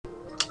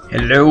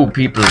Hello,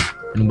 people,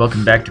 and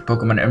welcome back to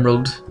Pokemon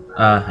Emerald.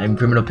 I'm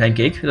Criminal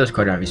Pancake. That's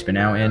quite obvious by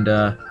now. And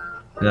in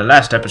the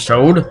last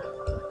episode,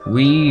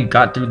 we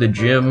got through the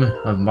gym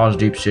of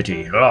Deep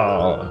City.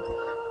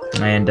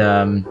 And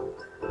in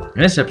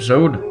this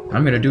episode,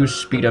 I'm gonna do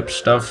speed up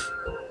stuff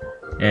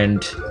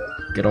and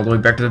get all the way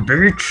back to the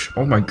beach.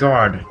 Oh my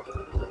god!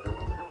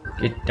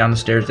 Get down the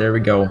stairs. There we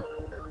go.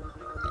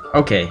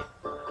 Okay,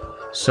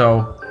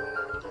 so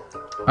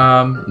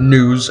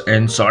news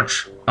and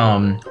such.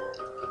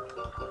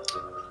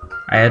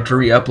 I had to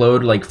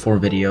re-upload like 4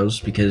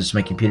 videos because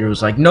my computer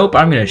was like, nope,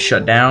 I'm gonna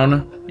shut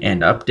down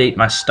and update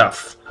my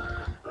stuff.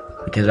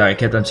 Because I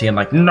kept on saying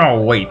like,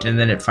 no, wait, and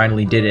then it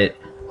finally did it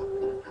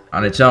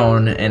on its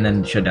own, and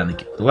then shut down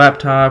the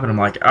laptop, and I'm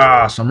like,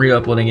 so I'm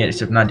re-uploading it,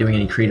 except not doing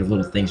any creative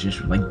little things,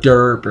 just like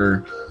derp,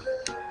 or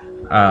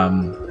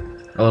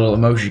a little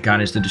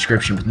emoticon is the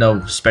description with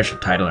no special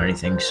title or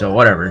anything, so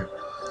whatever.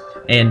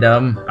 And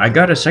I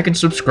got a 2nd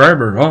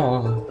subscriber,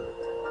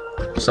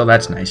 so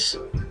that's nice.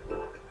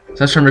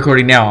 So that's from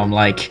recording now. I'm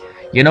like,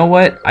 you know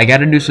what? I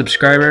got a new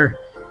subscriber.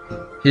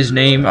 His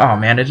name, oh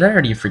man, did I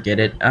already forget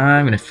it?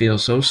 I'm gonna feel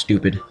so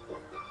stupid.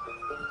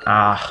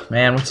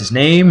 Man, what's his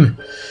name?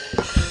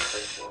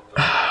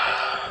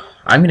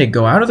 I'm gonna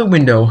go out of the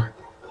window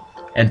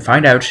and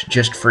find out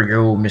just for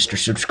you, Mr.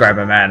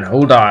 Subscriber Man.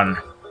 Hold on.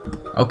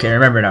 Okay,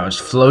 remember now, it's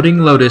Floating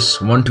Lotus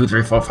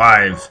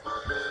 12345.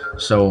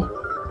 So,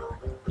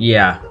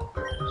 yeah.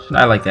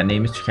 I like that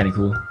name, it's kind of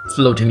cool.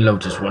 Floating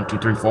Lotus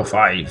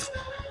 12345.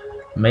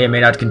 May or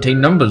may not contain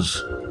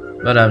numbers.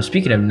 But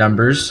speaking of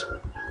numbers,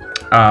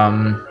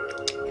 I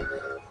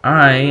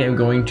am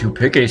going to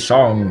pick a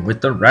song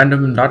with the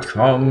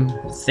random.com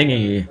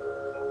thingy.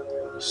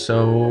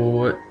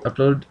 So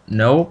upload,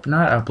 nope,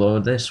 not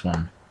upload, this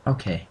one.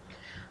 Okay,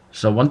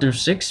 so 1 through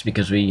 6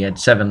 because we had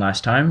 7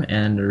 last time,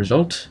 and the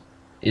result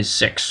is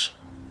 6.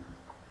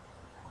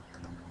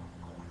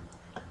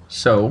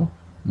 So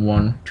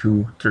 1,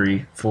 2,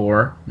 3,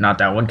 4, not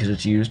that one because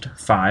it's used.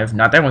 5,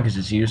 not that one because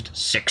it's used.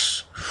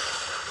 6.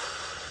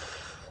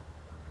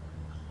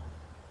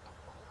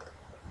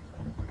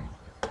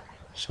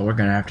 So we're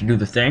gonna have to do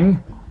the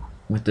thing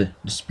with the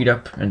speed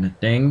up and the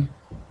thing.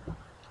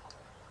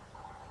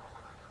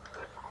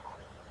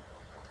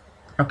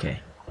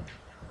 Okay.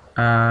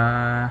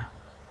 Yeah,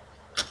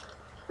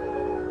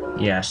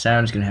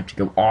 sound's gonna have to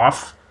go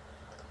off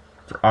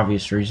for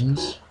obvious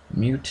reasons.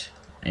 Mute.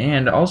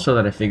 And also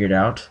that I figured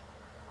out.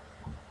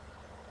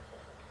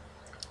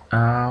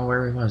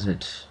 Where was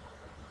it?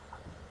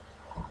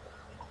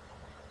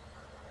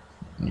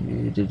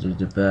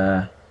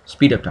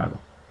 Speed up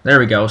toggle. There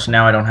we go, so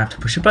now I don't have to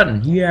push a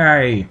button.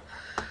 Yay!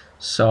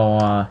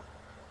 So,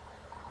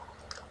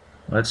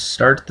 let's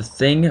start the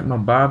thing,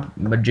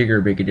 my jigger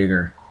bigga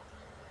digger.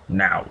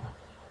 Now.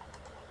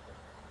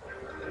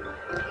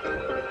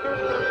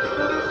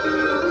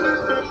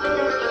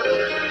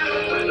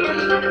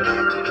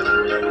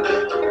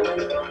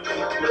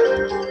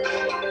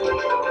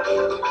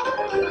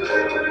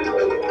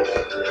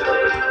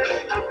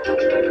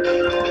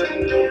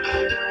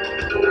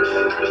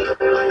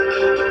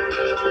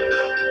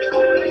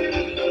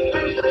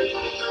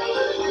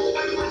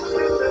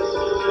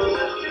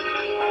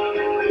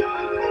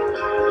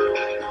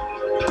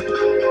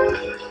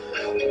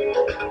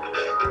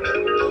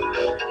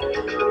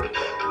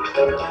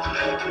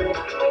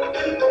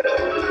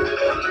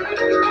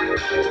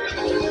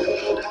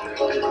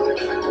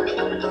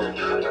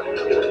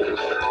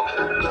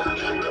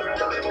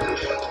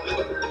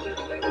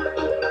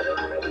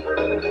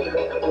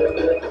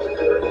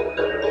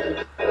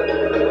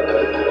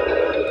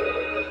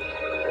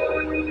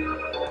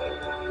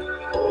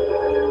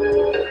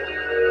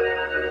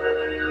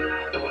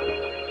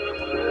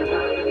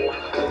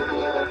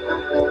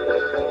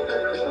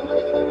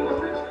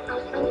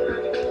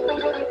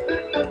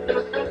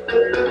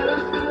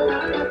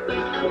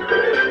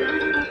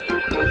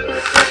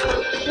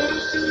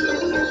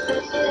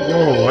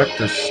 Whoa, what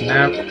the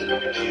snap?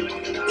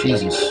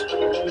 Jesus.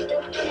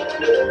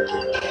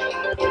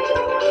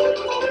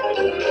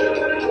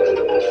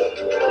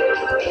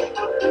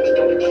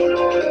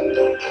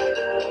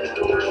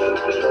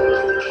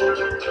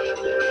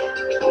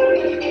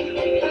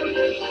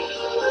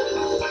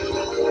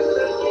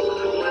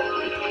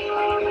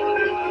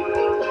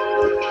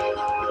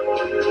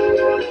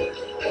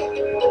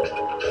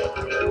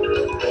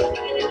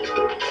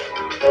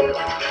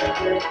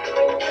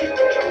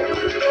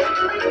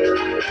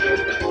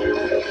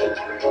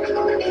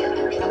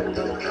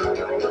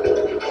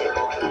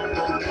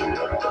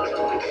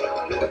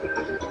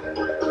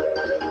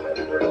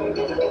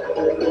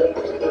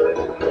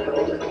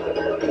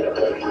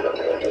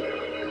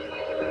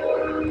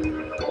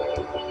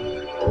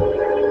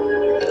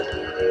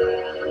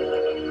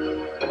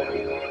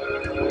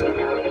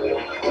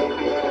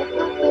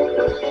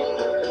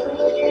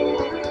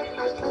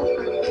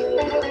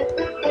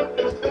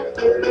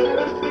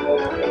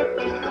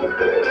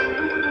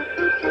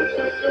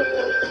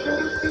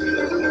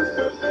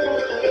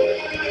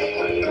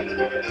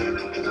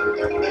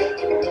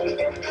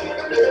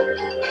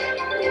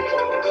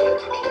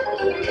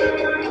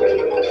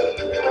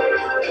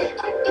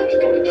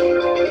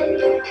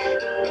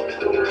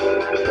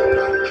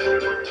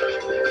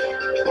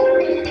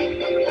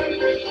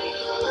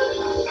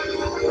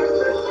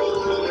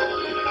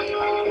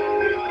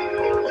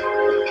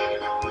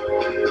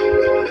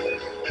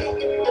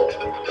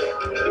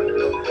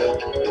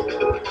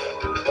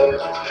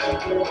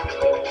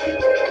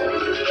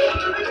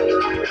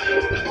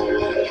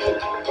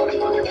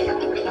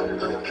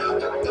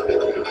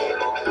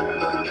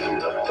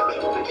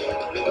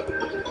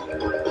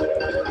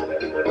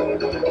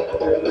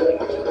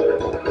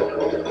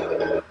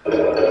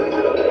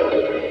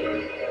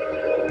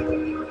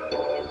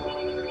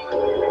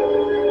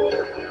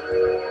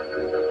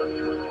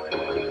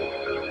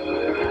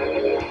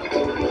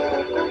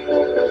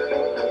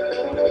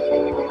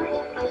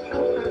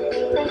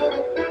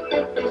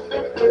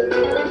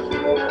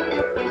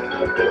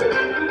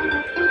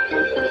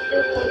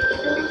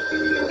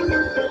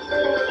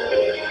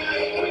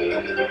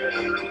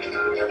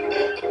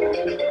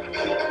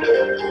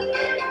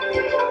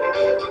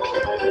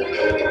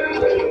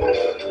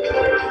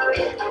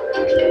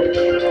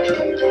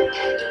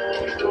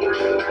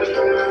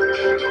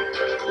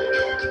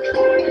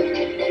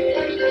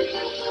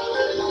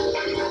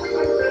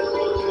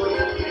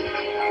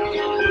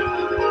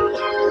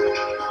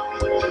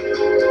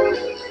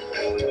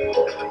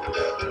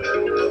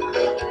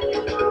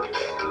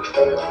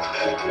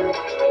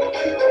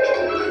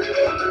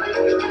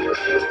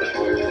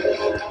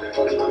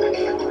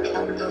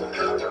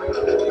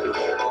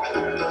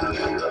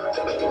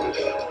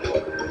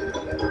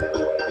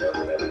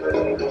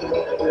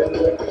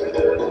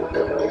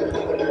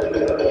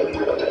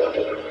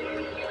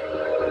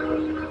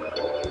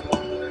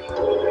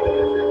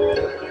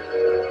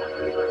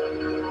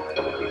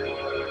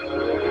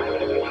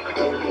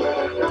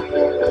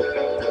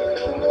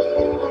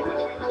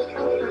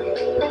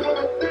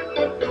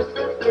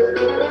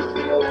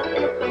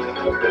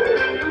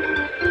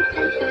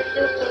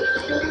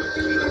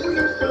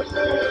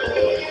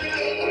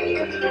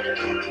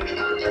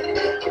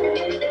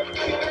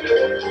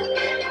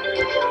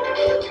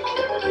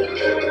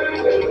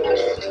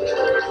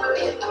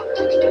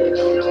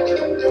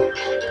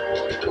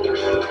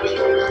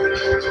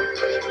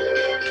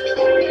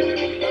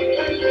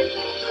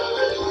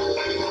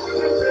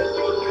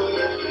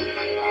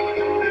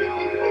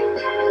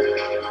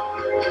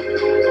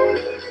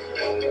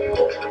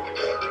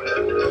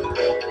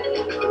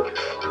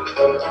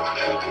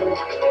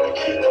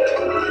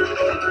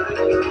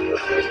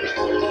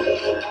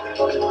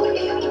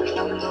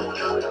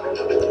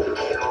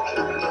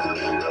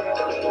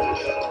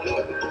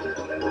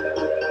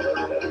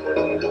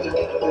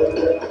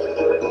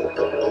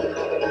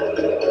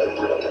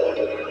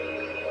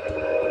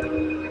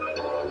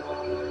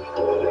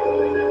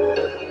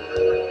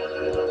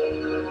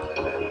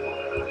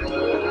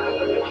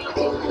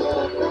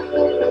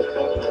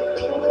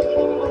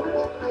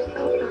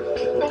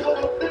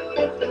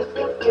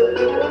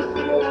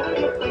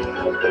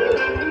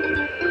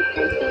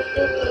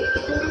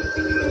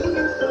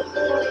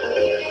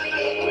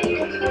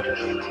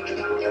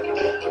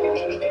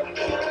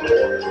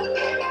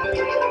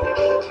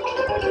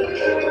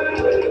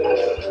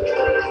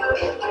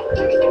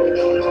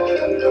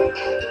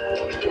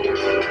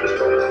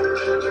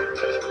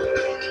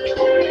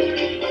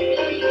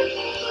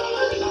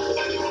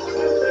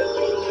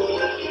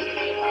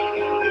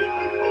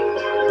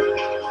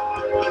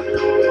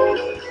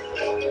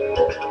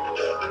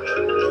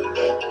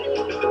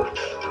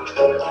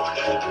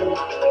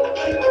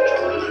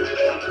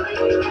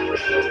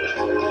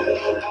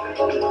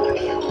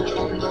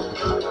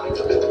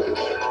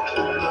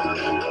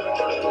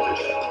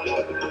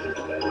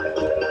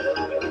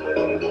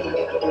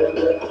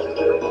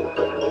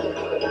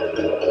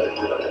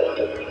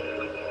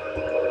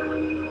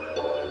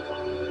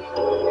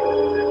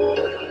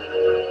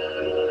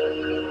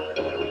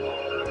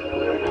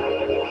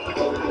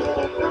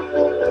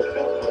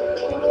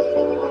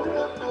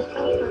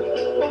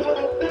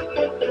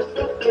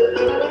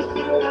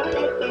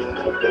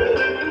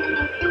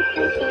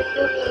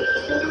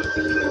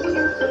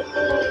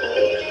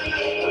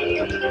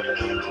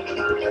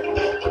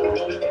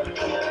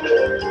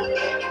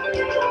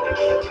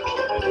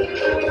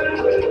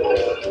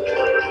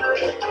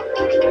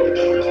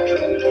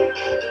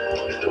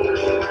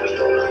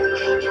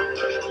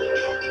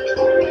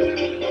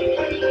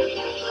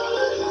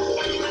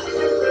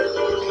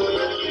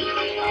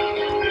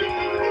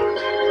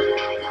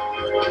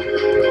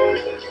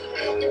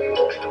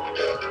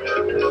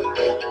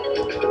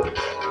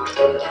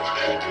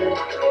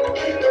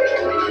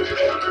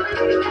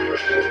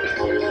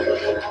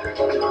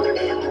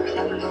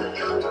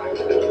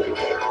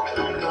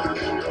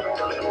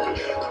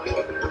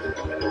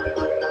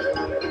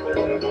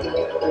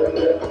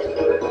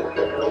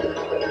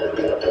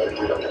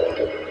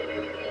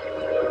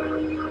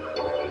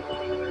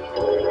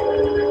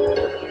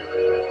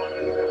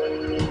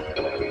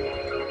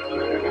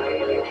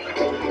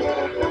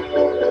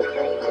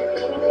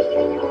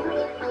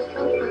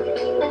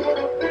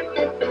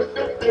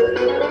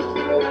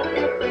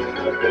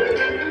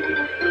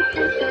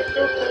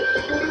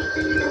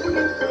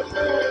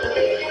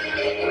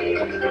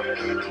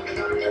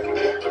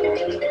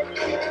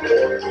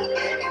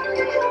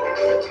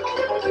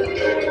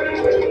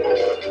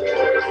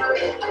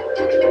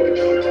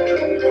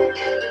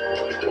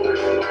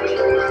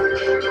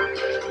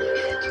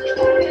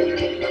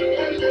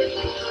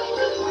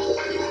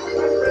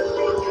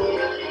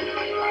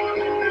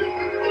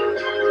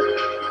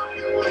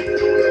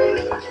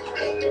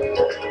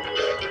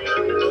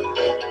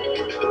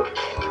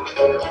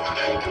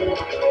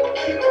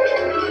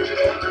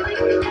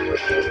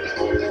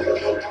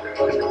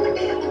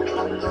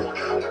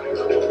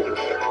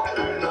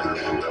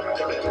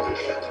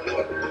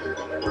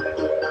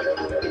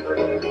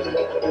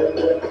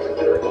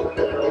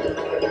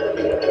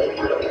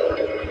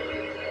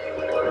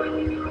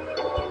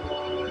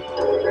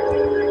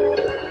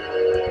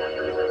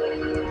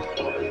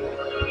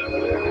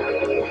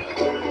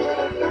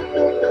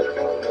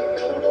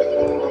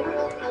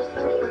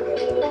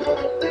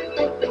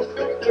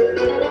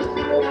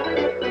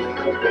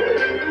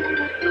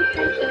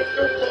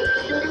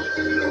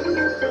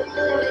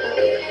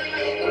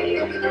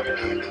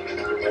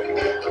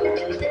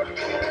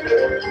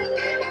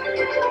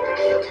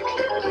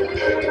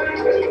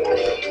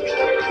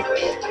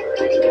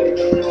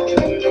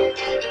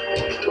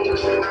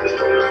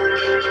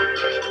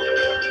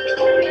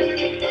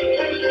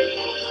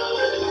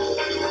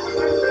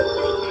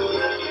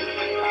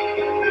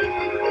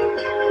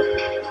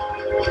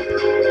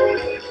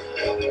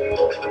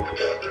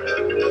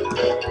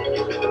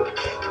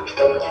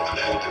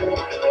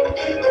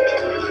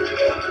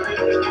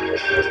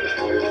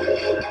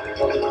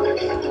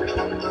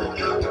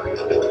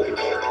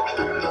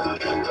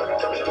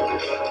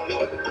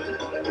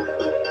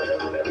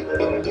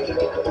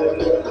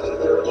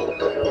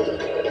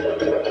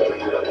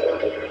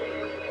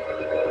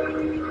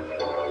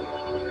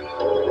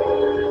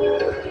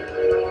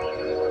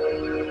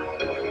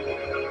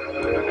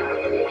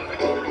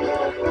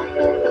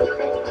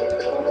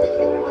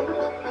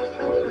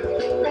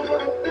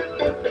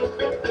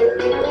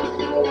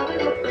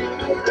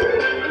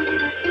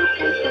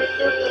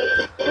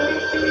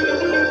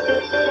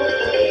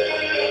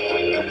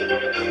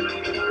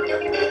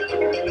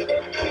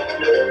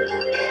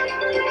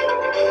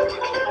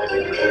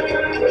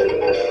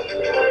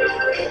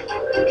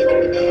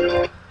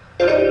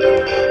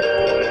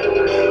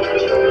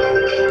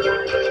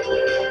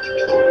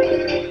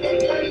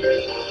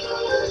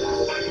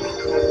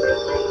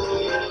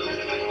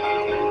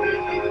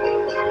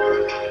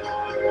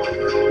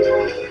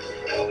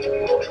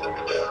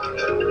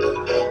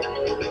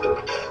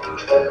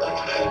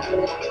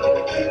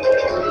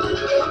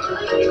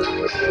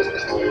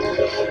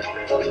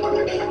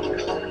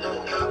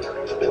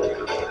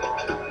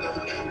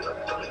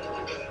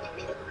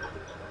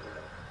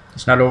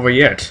 It's not over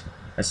yet.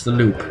 That's the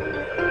loop.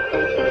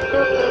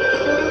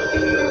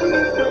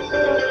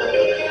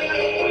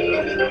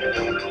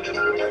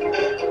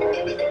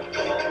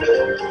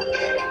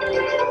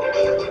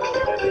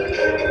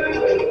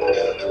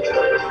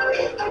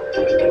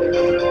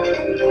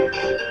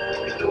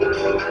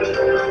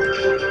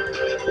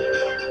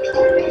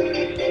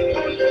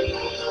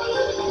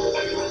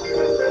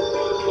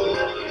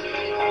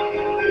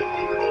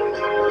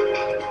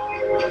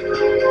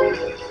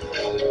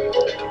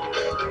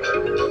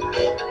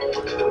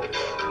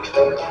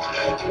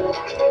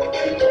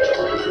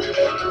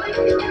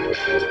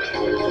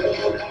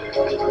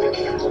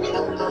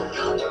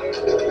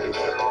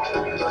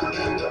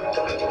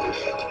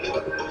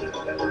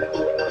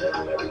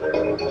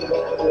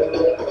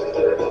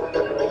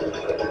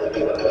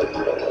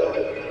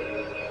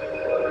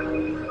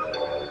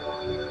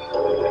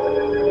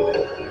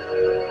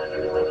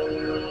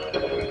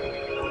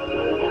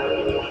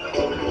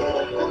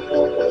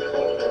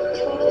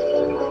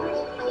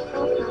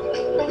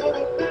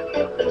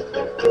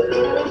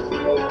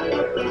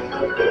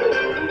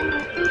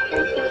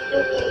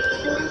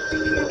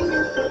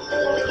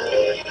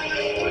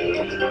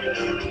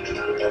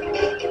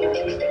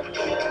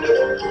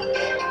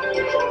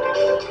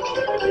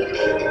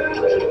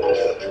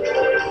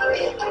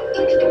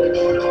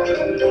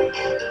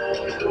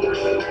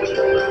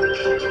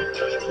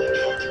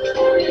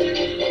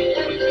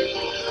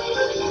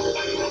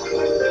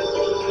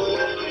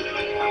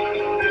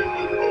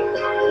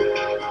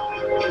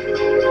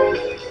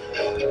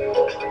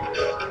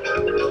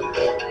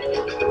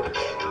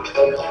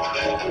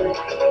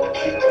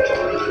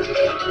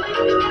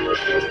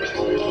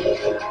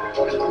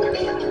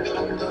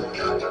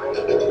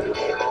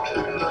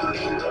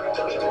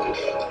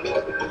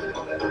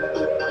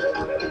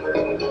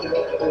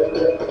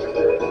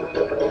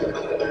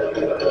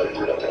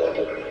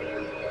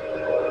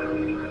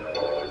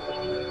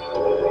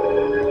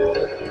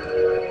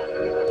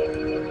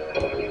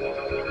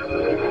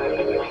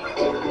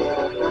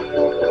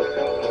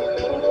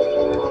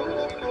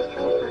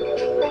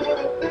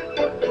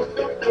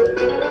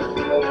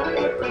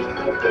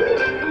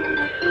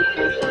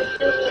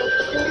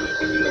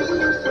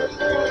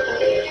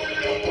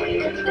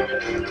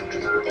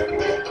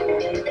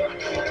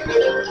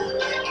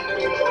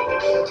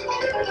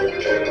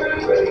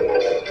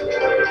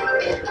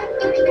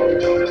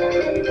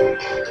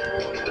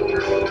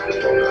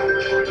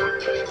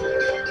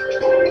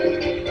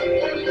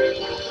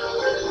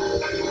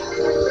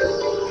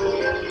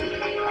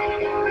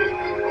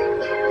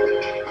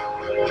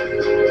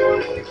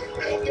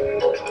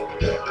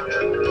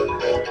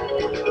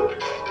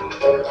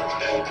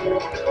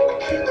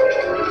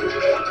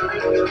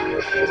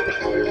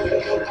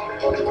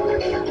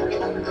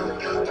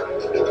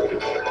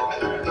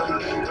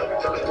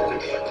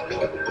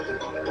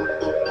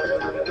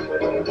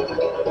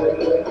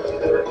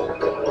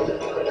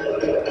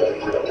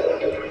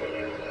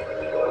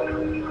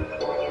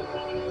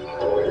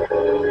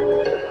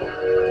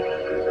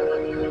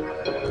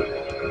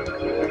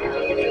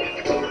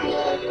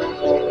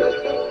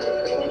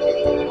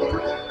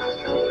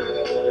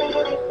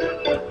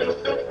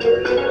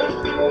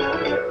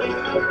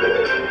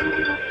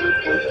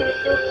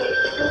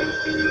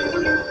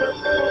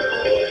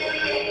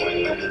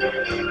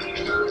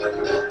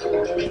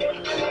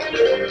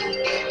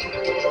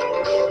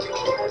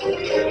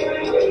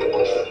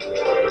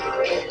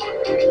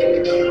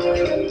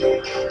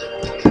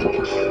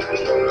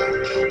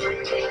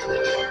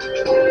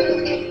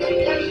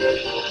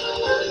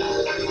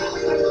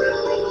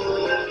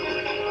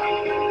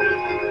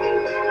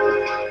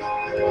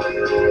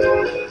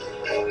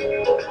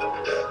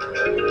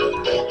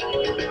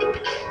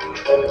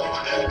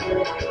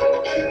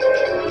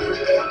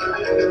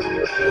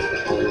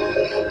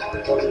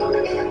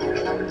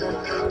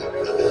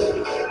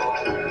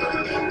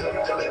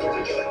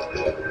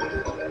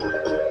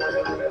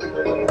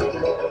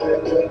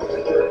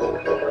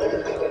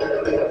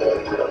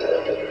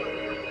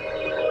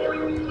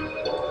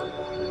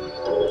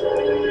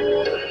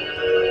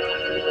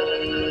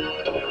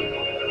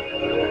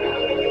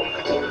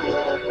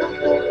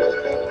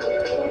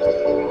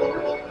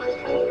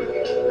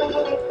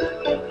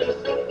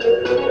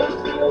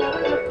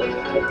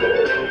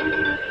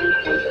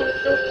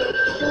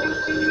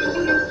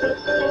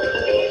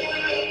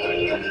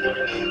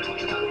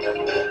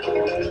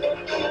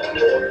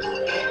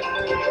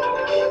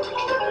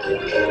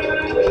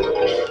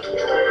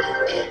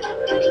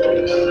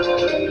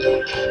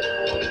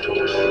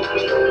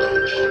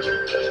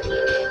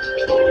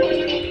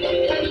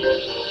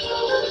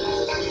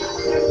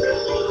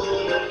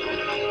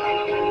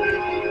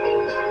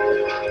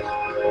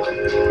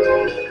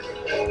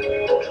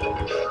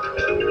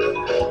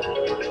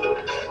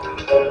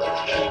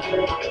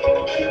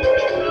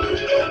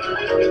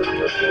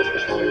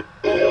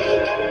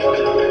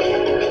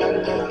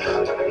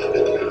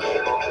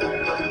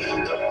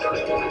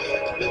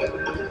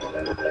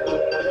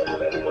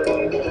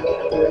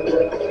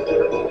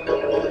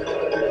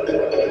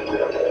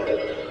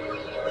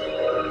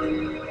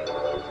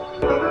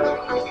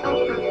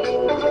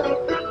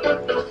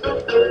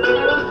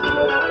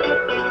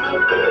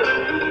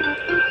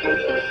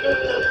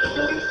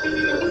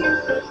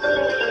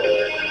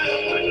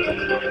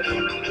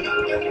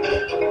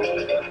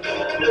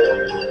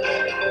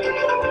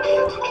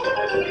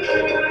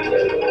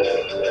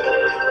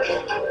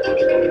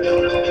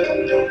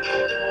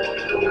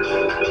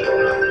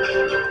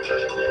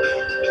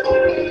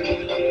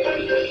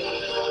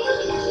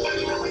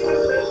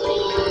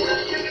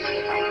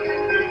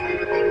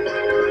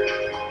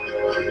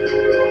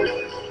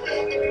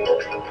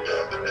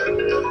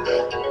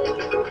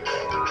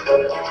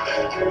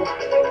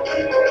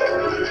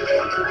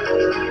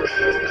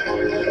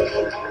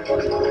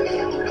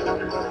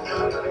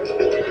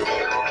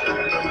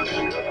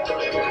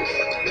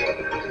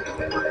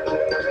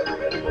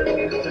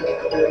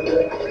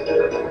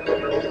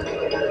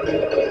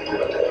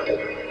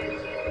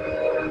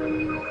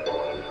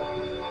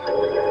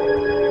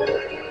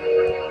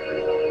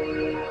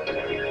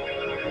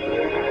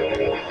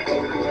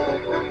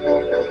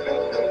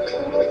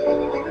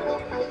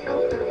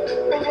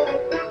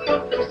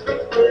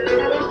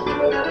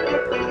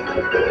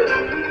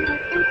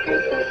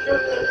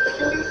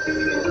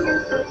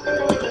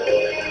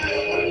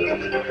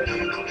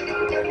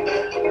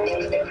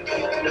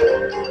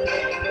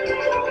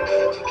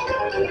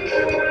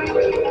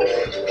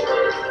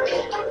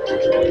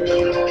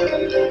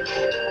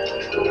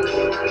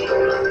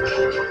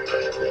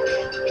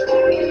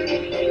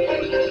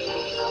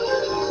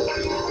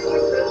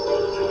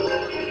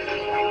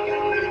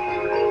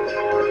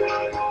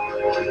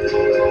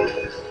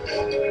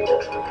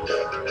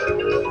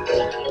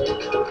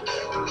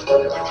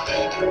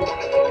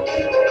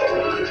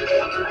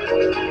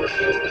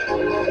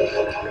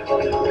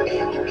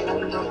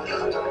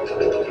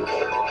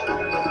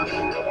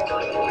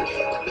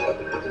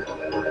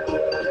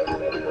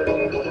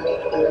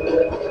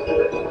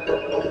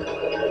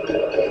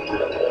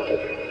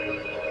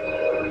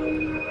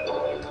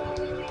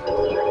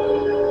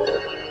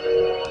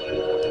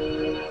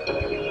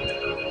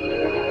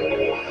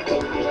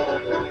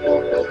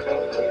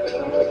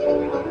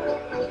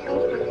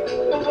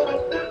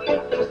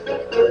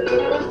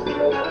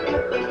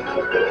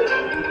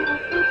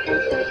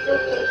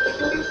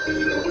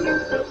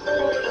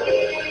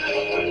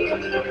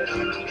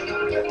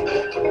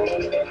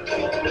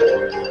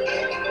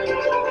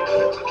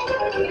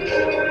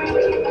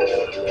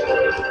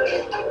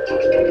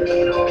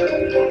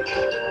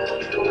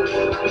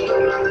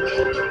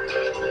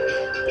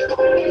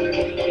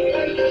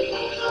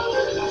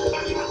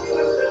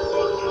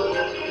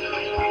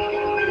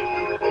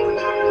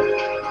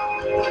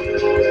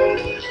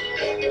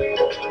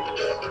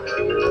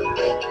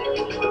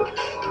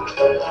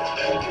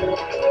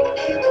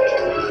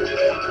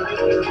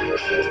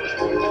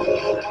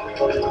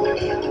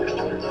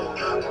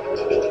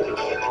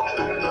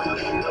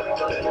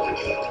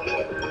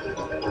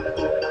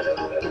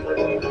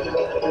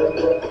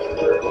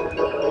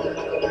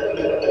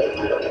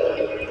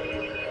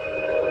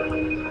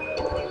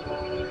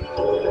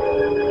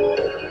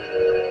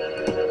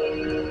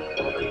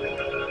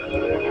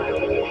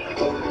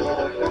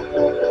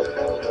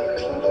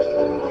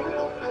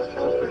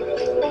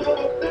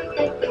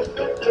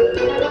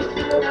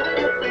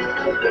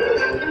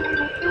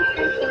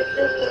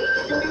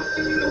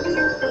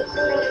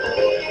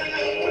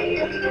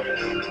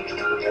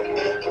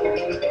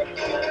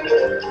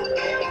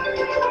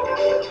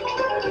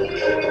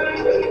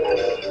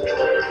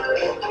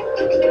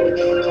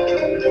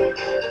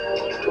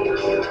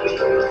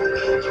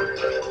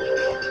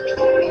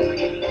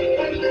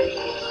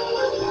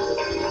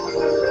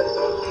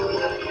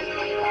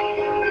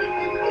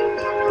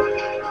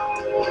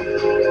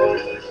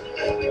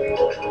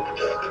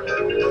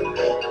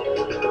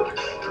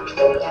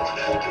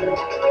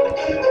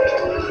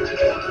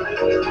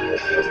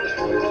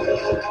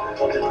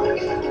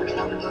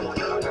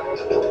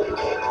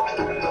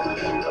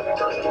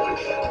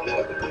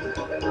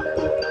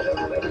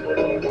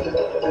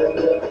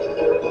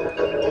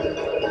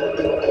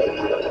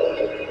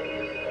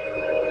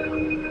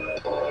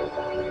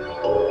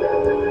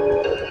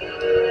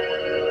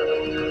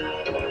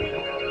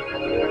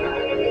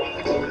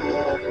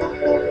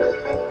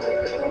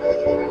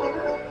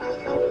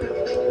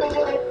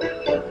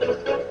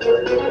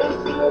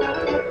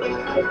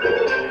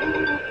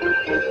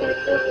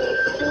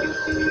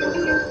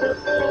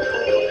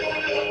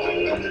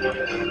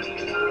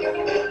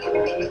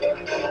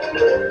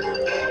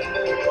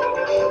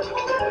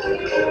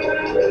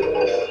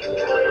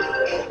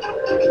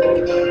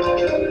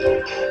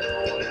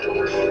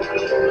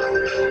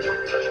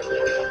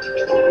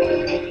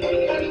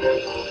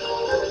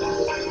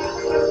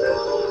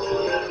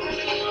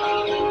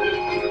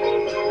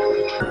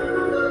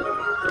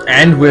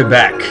 And we're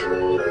back.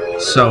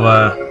 So,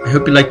 I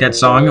hope you liked that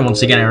song, and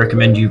once again, I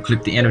recommend you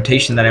click the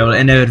annotation that I will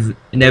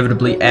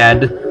inevitably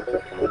add.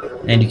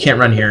 And you can't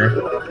run here,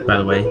 by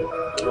the way.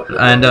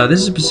 And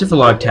this is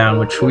Pacific Town,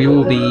 which we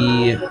will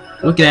be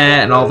looking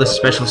at, and all this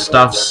special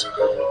stuffs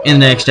in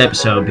the next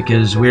episode,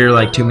 because we're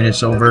like 2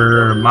 minutes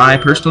over my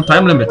personal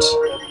time limit,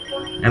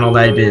 and all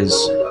that is.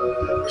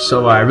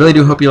 So, I really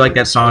do hope you like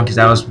that song, because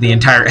that was the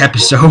entire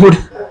episode.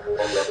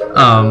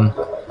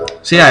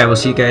 So yeah, I will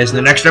see you guys in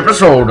the next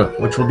episode,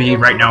 which will be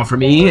right now for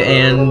me,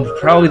 and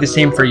probably the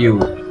same for you.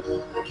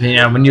 You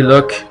know, when you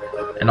look,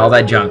 and all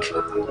that junk.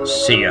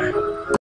 See ya.